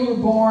 Before you were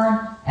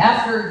born,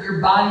 after your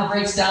body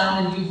breaks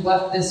down and you've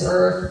left this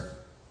earth,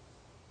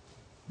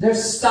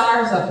 there's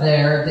stars up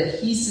there that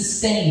He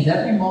sustains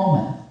every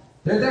moment.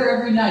 They're there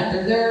every night.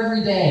 They're there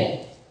every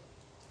day.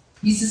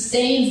 He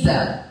sustains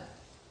them.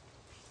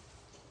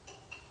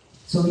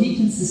 So He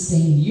can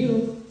sustain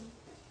you.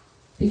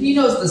 If He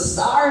knows the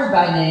stars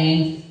by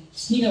name,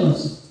 He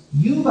knows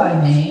you by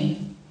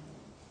name.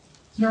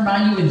 To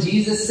remind you when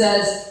Jesus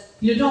says,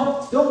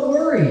 don't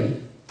worry.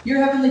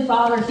 Your Heavenly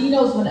Father, He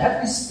knows when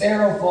every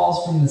sparrow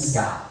falls from the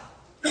sky.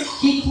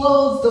 He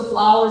clothes the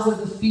flowers of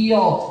the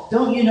field.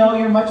 Don't you know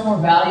you're much more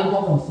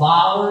valuable than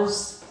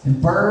flowers and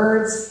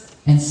birds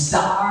and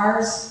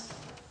stars?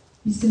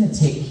 He's going to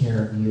take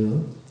care of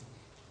you.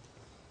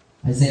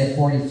 Isaiah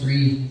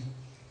 43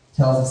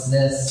 tells us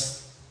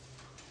this.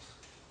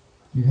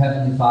 Your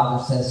Heavenly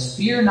Father says,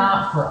 "Fear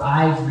not, for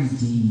I've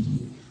redeemed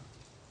you."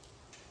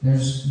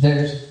 There's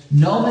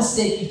no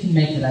mistake you can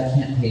make that I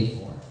can't pay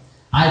for.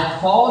 I've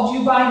called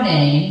you by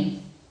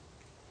name.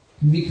 You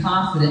can be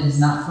confident He's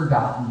not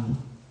forgotten you.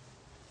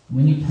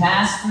 When you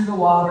pass through the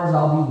waters,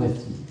 I'll be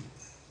with you.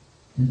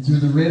 And through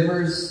the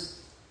rivers,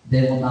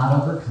 they will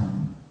not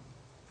overcome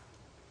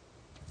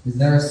you. Is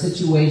there a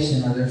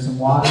situation or there's some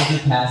waters you're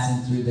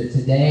passing through that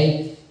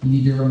today you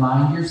need to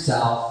remind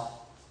yourself,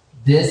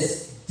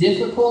 this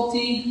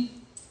difficulty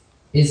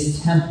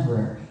is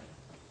temporary.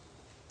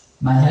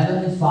 My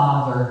Heavenly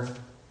Father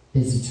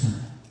is eternal.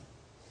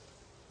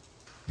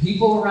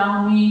 People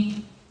around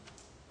me,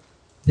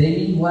 they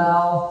mean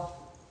well,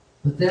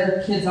 but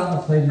they're kids on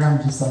the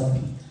playground just like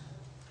me.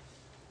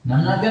 And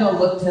I'm not going to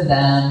look to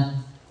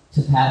them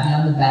to pat me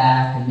on the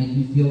back and make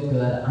me feel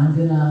good. I'm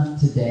going to,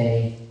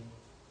 today,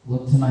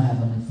 look to my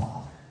Heavenly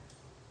Father.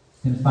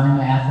 I'm going to find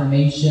my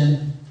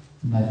affirmation,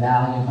 my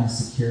value, my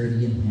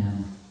security in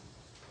Him.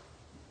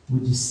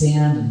 Would you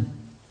stand and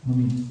let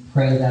me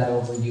pray that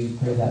over you,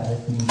 pray that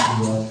with me if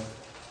you will.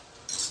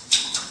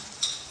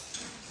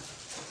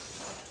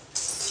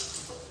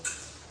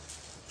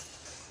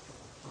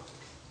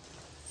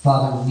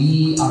 Father,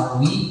 we are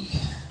weak,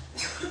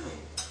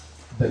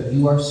 but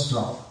you are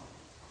strong.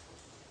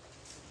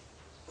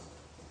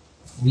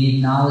 We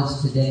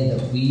acknowledge today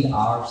that we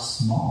are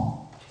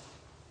small,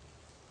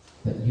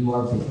 but you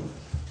are big.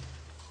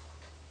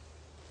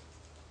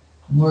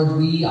 Lord,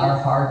 our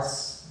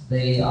hearts,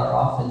 they are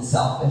often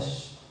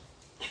selfish,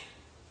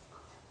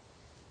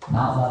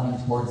 not loving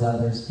towards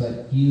others,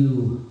 but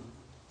you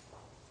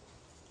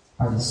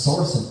are the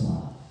source of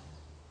love,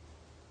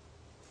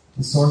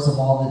 the source of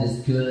all that is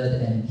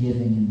good and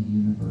giving in the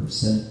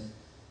universe. And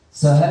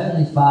so,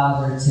 Heavenly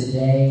Father,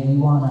 today we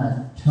want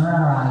to turn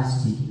our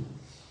eyes to you.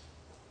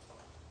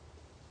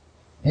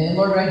 And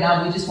Lord, right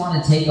now we just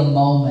want to take a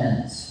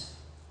moment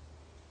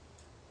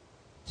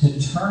to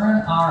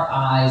turn our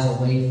eyes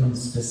away from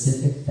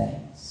specific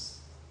things.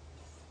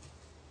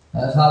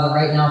 Father,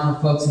 right now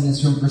for folks in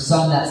this room, for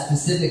some that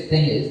specific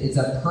thing, it's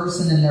a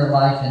person in their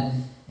life,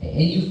 and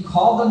you've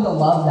called them to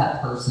love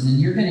that person, and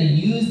you're going to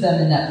use them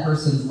in that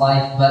person's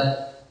life,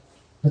 but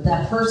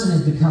that person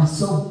has become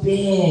so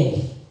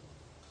big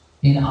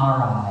in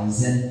our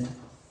eyes. And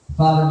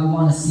Father, we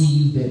want to see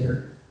you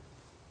bigger.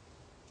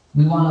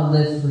 We want to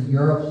live for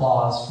your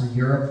applause, for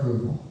your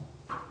approval.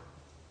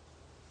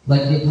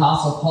 Like the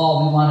Apostle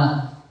Paul,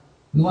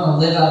 we want to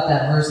live out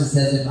that verse that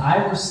says, if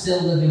I were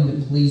still living to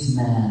please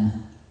men,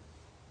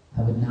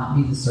 I would not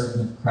be the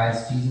servant of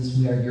Christ. Jesus,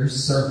 we are your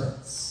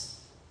servants.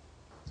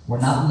 We're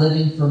not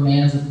living for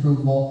man's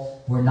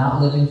approval. We're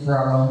not living for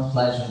our own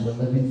pleasure. We're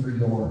living for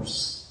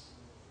yours.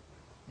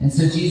 And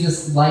so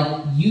Jesus,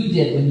 like you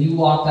did when you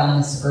walked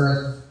on this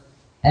earth,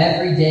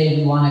 every day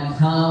we want to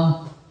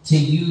come to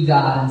you,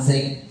 God, and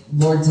say,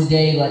 Lord,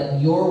 today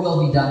let your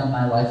will be done in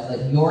my life.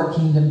 Let your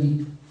kingdom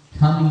be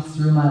coming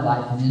through my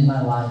life and in my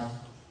life.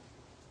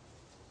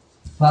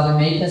 Father,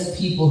 make us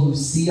people who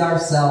see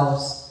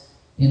ourselves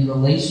in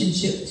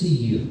relationship to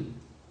you.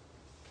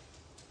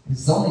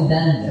 It's only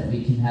then that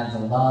we can have the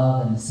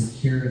love and the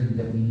security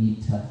that we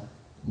need to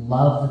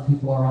love the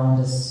people around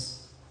us,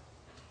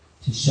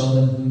 to show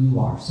them who you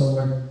are. So,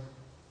 Lord,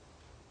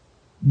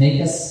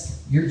 make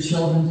us your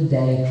children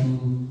today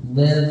who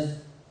live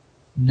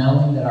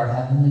knowing that our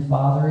Heavenly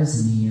Father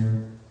is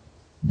near,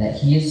 that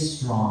He is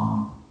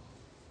strong,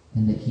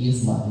 and that He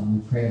is loving.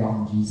 We pray it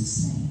all in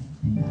Jesus' name.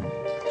 Amen.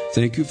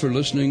 Thank you for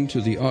listening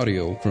to the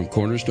audio from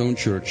Cornerstone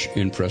Church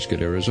in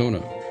Prescott,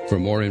 Arizona. For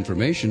more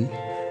information,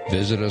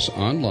 visit us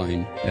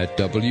online at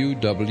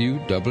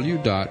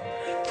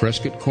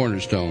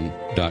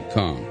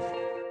www.prescottcornerstone.com.